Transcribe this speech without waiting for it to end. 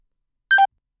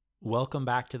Welcome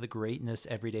back to the Greatness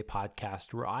Everyday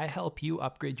Podcast, where I help you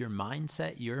upgrade your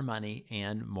mindset, your money,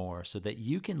 and more so that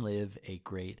you can live a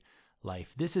great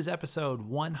life. This is episode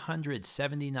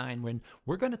 179, when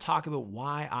we're going to talk about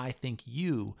why I think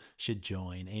you should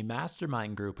join a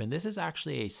mastermind group. And this is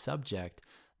actually a subject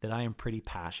that I am pretty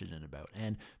passionate about.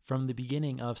 And from the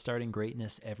beginning of starting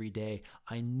Greatness Every Day,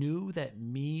 I knew that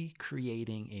me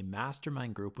creating a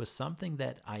mastermind group was something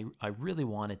that I really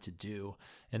wanted to do.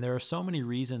 And there are so many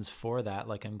reasons for that,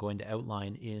 like I'm going to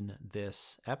outline in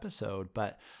this episode.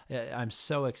 But I'm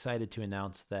so excited to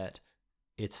announce that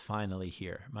it's finally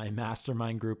here. My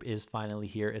mastermind group is finally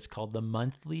here. It's called the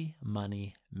Monthly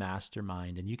Money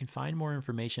Mastermind, and you can find more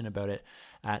information about it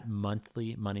at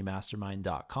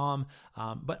monthlymoneymastermind.com.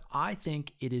 But I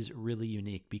think it is really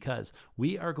unique because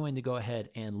we are going to go ahead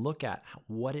and look at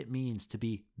what it means to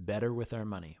be better with our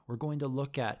money. We're going to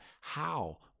look at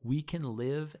how we can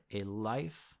live a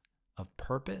life of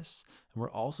purpose. And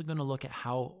we're also going to look at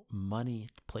how money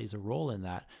plays a role in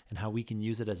that and how we can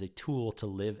use it as a tool to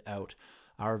live out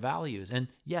our values. And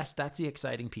yes, that's the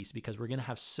exciting piece, because we're going to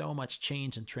have so much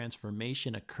change and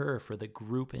transformation occur for the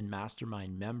group and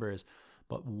mastermind members.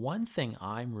 But one thing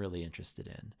I'm really interested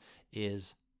in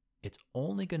is it's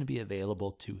only going to be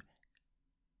available to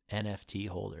NFT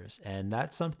holders. And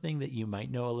that's something that you might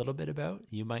know a little bit about.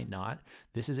 You might not.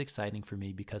 This is exciting for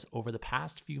me because over the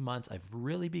past few months, I've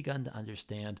really begun to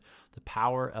understand the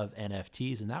power of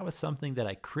NFTs. And that was something that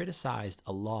I criticized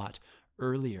a lot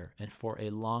earlier and for a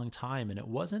long time. And it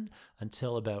wasn't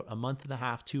until about a month and a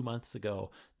half, 2 months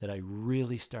ago that I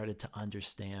really started to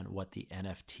understand what the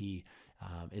NFT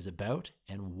is about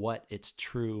and what its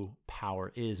true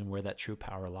power is and where that true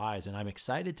power lies. And I'm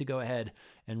excited to go ahead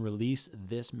and release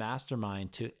this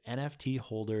mastermind to NFT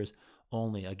holders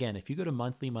only. Again, if you go to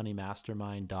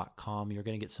monthlymoneymastermind.com, you're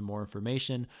going to get some more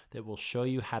information that will show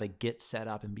you how to get set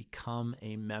up and become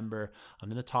a member. I'm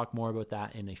going to talk more about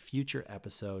that in a future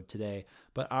episode today.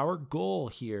 But our goal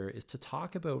here is to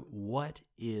talk about what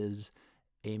is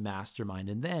a mastermind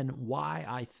and then why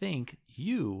I think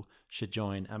you should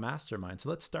join a mastermind. So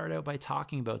let's start out by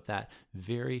talking about that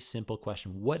very simple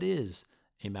question. What is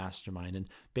a mastermind? And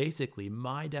basically,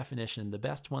 my definition, the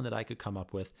best one that I could come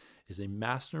up with, is a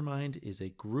mastermind is a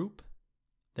group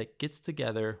that gets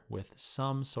together with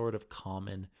some sort of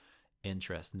common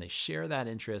interest. And they share that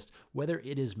interest, whether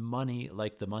it is money,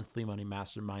 like the Monthly Money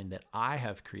Mastermind that I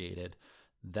have created,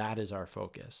 that is our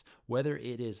focus. Whether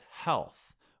it is health,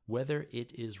 whether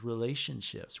it is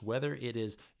relationships, whether it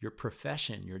is your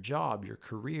profession, your job, your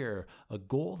career, a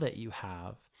goal that you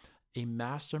have, a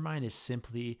mastermind is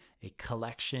simply a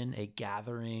collection, a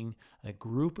gathering, a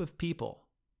group of people,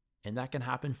 and that can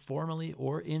happen formally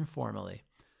or informally,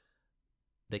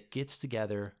 that gets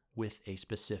together with a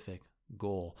specific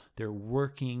goal. They're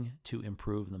working to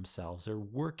improve themselves. They're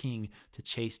working to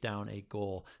chase down a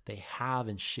goal. They have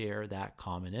and share that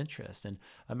common interest. And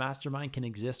a mastermind can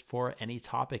exist for any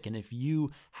topic. And if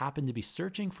you happen to be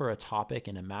searching for a topic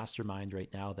in a mastermind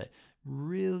right now that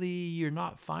really you're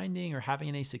not finding or having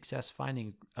any success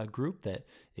finding a group that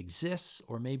exists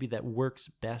or maybe that works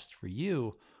best for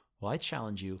you, well, I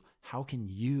challenge you, how can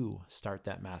you start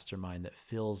that mastermind that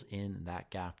fills in that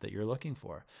gap that you're looking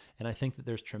for? And I think that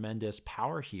there's tremendous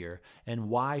power here. And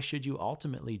why should you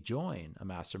ultimately join a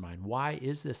mastermind? Why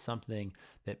is this something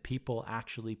that people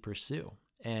actually pursue?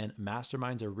 And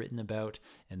masterminds are written about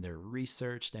and they're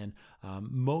researched. And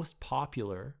most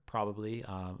popular, probably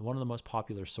one of the most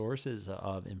popular sources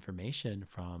of information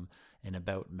from and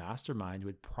about mastermind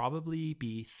would probably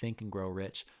be Think and Grow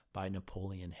Rich by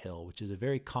Napoleon Hill, which is a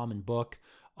very common book,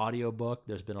 audiobook.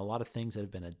 There's been a lot of things that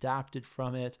have been adapted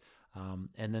from it.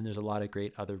 And then there's a lot of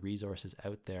great other resources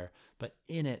out there. But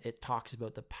in it, it talks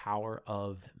about the power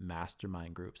of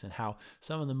mastermind groups and how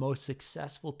some of the most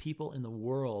successful people in the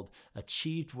world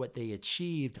achieved what they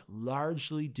achieved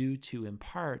largely due to, in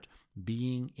part,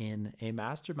 being in a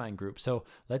mastermind group. So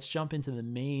let's jump into the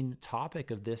main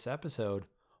topic of this episode.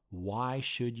 Why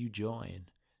should you join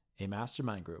a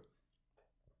mastermind group?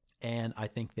 And I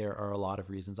think there are a lot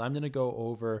of reasons. I'm going to go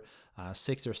over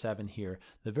 6 or 7 here.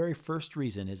 The very first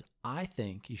reason is I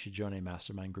think you should join a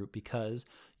mastermind group because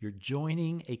you're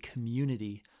joining a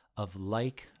community of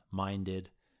like-minded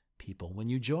people. When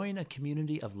you join a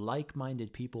community of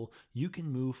like-minded people, you can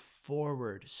move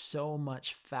forward so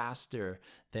much faster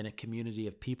than a community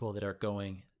of people that are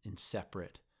going in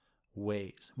separate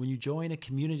ways. When you join a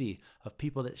community of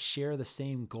people that share the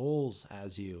same goals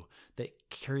as you, that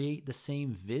create the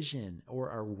same vision or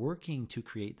are working to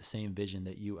create the same vision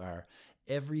that you are,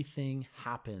 everything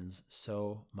happens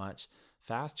so much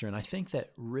faster. And I think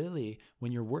that really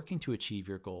when you're working to achieve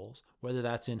your goals, whether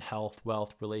that's in health,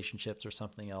 wealth, relationships, or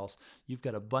something else, you've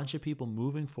got a bunch of people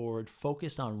moving forward,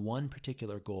 focused on one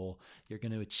particular goal. You're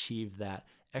going to achieve that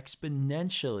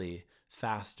exponentially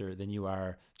faster than you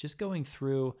are just going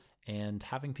through and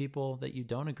having people that you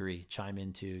don't agree chime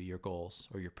into your goals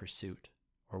or your pursuit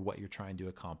or what you're trying to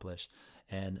accomplish.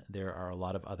 And there are a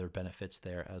lot of other benefits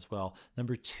there as well.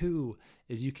 Number 2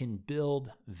 is you can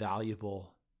build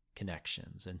valuable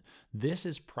connections. And this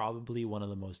is probably one of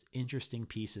the most interesting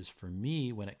pieces for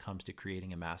me when it comes to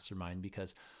creating a mastermind,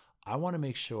 because I want to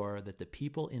make sure that the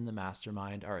people in the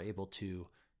mastermind are able to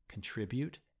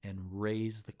contribute and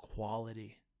raise the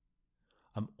quality.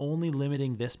 I'm only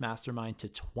limiting this mastermind to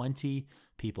 20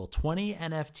 people. 20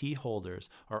 NFT holders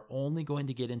are only going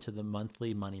to get into the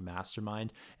monthly money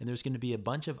mastermind. And there's going to be a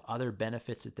bunch of other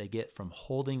benefits that they get from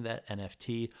holding that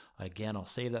NFT. Again, I'll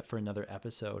save that for another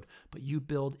episode. But you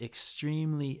build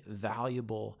extremely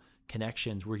valuable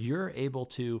connections where you're able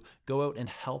to go out and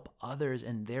help others,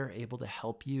 and they're able to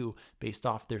help you based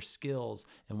off their skills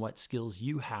and what skills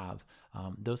you have.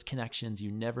 Those connections,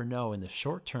 you never know in the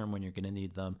short term when you're going to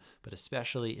need them, but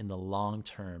especially in the long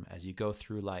term as you go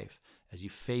through life, as you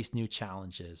face new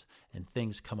challenges and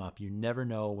things come up, you never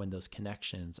know when those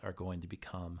connections are going to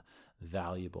become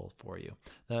valuable for you.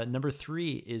 Number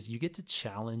 3 is you get to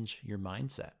challenge your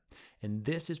mindset. And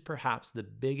this is perhaps the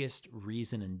biggest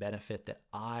reason and benefit that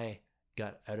I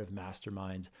got out of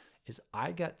Mastermind is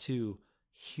I got to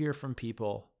hear from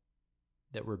people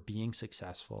that were being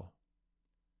successful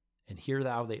and hear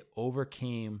how they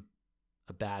overcame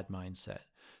a bad mindset,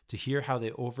 to hear how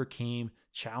they overcame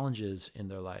challenges in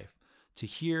their life, to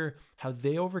hear how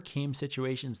they overcame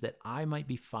situations that I might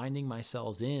be finding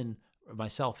myself in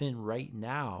right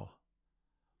now,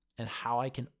 and how I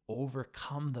can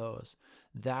overcome those.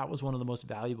 That was one of the most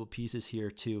valuable pieces here,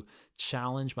 to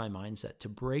challenge my mindset, to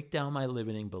break down my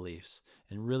limiting beliefs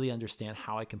and really understand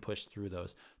how I can push through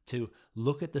those, to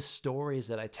look at the stories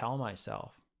that I tell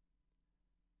myself.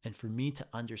 And for me to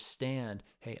understand,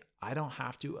 hey, I don't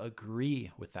have to agree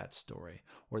with that story,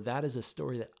 or that is a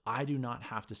story that I do not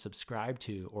have to subscribe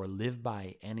to or live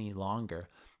by any longer.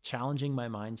 Challenging my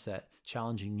mindset,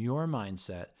 challenging your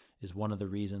mindset is one of the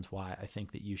reasons why I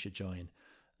think that you should join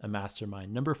a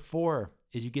mastermind. Number 4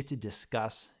 is you get to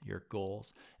discuss your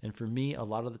goals. And for me, a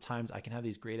lot of the times I can have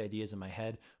these great ideas in my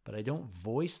head, but I don't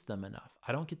voice them enough.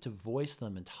 I don't get to voice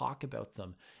them and talk about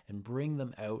them and bring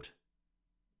them out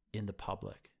in the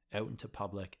public, out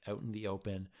in the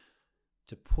open,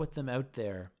 to put them out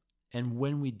there. And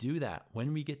when we do that,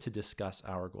 when we get to discuss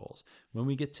our goals, when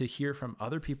we get to hear from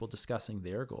other people discussing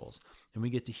their goals, and we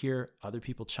get to hear other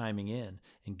people chiming in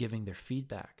and giving their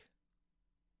feedback,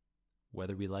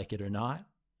 whether we like it or not,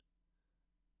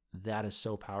 that is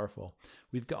so powerful.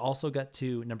 We've also got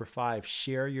to, number 5,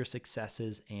 share your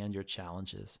successes and your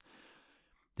challenges.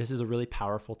 This is a really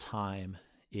powerful time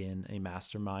in a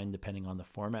mastermind, depending on the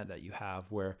format that you have,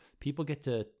 where people get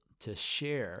to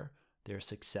share their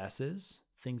successes,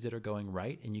 things that are going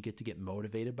right, and you get to get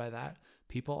motivated by that.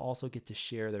 People also get to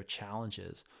share their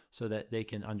challenges so that they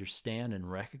can understand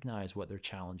and recognize what their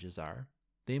challenges are.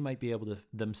 They might be able to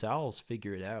themselves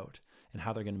figure it out and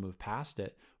how they're going to move past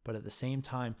it. But at the same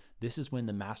time, this is when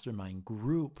the mastermind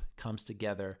group comes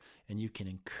together and you can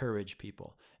encourage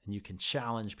people and you can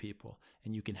challenge people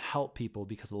and you can help people,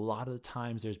 because a lot of the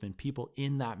times there's been people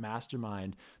in that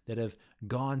mastermind that have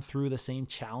gone through the same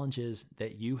challenges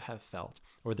that you have felt,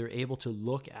 or they're able to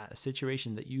look at a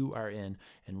situation that you are in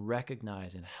and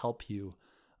recognize and help you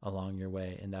along your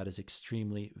way. And that is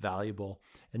extremely valuable.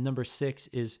 And number 6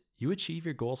 is you achieve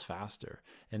your goals faster.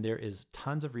 And there is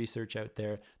tons of research out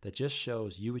there that just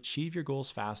shows you achieve your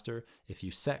goals faster if you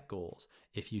set goals,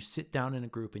 if you sit down in a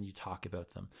group and you talk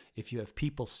about them, if you have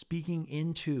people speaking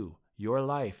into your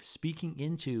life, speaking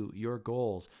into your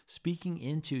goals, speaking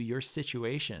into your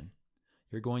situation.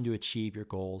 You're going to achieve your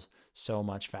goals so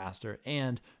much faster.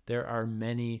 And there are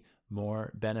many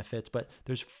more benefits, but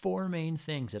there's 4 main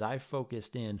things that I've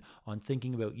focused in on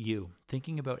thinking about you,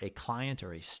 thinking about a client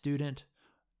or a student,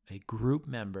 a group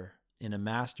member in a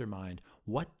mastermind.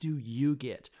 What do you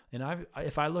get? And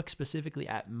if I look specifically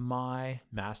at my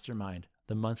mastermind,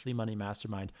 the monthly money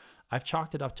mastermind, I've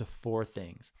chalked it up to 4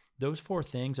 things. Those 4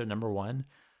 things are, number 1,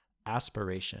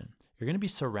 aspiration. You're going to be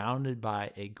surrounded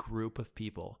by a group of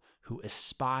people who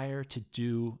aspire to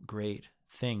do great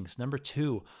things. Number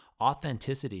 2,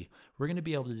 authenticity. We're going to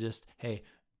be able to just,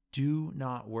 do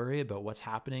not worry about what's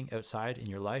happening outside in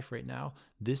your life right now.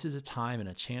 This is a time and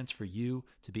a chance for you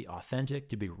to be authentic,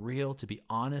 to be real, to be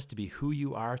honest, to be who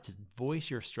you are, to voice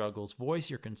your struggles, voice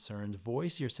your concerns,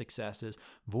 voice your successes,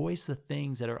 voice the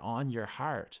things that are on your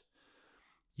heart.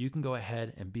 You can go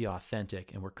ahead and be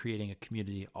authentic, and we're creating a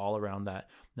community all around that.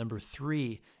 Number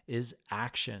 3 is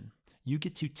action. You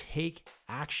get to take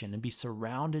action and be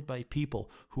surrounded by people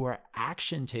who are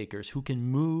action takers, who can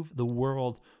move the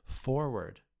world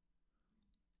forward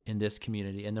in this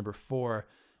community. And number 4,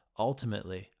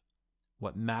 ultimately,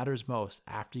 what matters most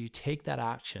after you take that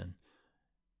action,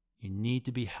 you need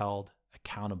to be held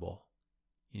accountable.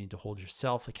 You need to hold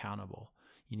yourself accountable.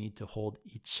 You need to hold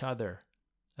each other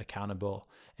accountable.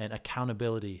 And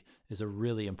accountability is a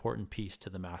really important piece to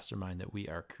the mastermind that we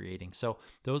are creating. So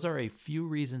those are a few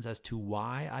reasons as to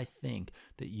why I think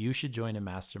that you should join a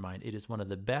mastermind. It is one of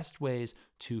the best ways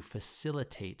to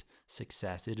facilitate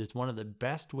success. It is one of the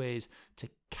best ways to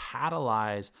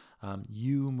catalyze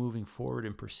you moving forward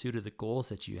in pursuit of the goals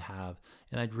that you have.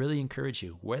 And I'd really encourage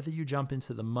you, whether you jump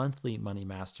into the monthly money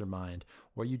mastermind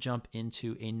or you jump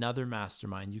into another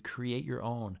mastermind, you create your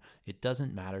own. It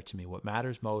doesn't matter to me. What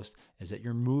matters most is that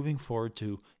you're moving forward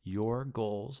to your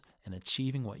goals and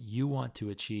achieving what you want to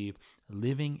achieve,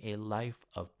 living a life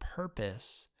of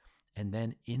purpose. And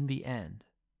then in the end,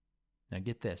 now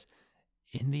get this,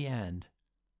 in the end,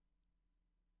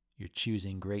 you're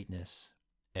choosing greatness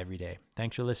every day.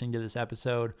 Thanks for listening to this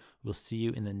episode. We'll see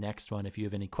you in the next one. If you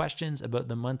have any questions about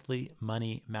the Monthly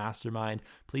Money Mastermind,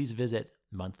 please visit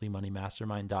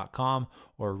monthlymoneymastermind.com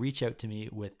or reach out to me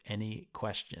with any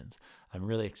questions. I'm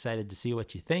really excited to see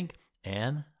what you think,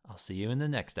 and I'll see you in the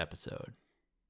next episode.